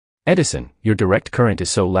Edison, your direct current is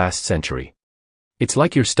so last century. It's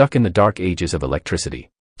like you're stuck in the dark ages of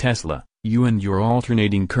electricity. Tesla, you and your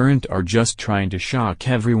alternating current are just trying to shock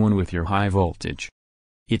everyone with your high voltage.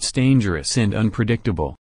 It's dangerous and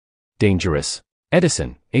unpredictable. Dangerous.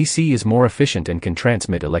 Edison, AC is more efficient and can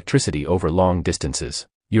transmit electricity over long distances.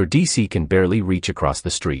 Your DC can barely reach across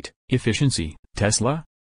the street. Efficiency, Tesla?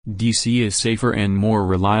 DC is safer and more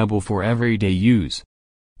reliable for everyday use.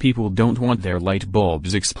 People don't want their light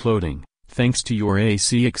bulbs exploding, thanks to your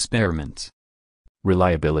AC experiments.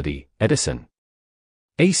 Reliability, Edison.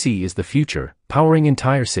 AC is the future, powering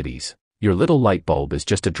entire cities. Your little light bulb is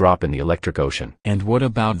just a drop in the electric ocean. And what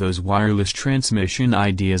about those wireless transmission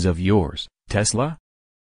ideas of yours, Tesla?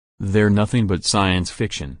 They're nothing but science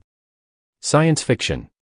fiction. Science fiction.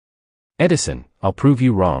 Edison, I'll prove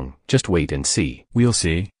you wrong, just wait and see. We'll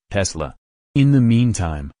see, Tesla. In the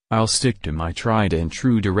meantime, I'll stick to my tried and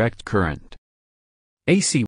true direct current. AC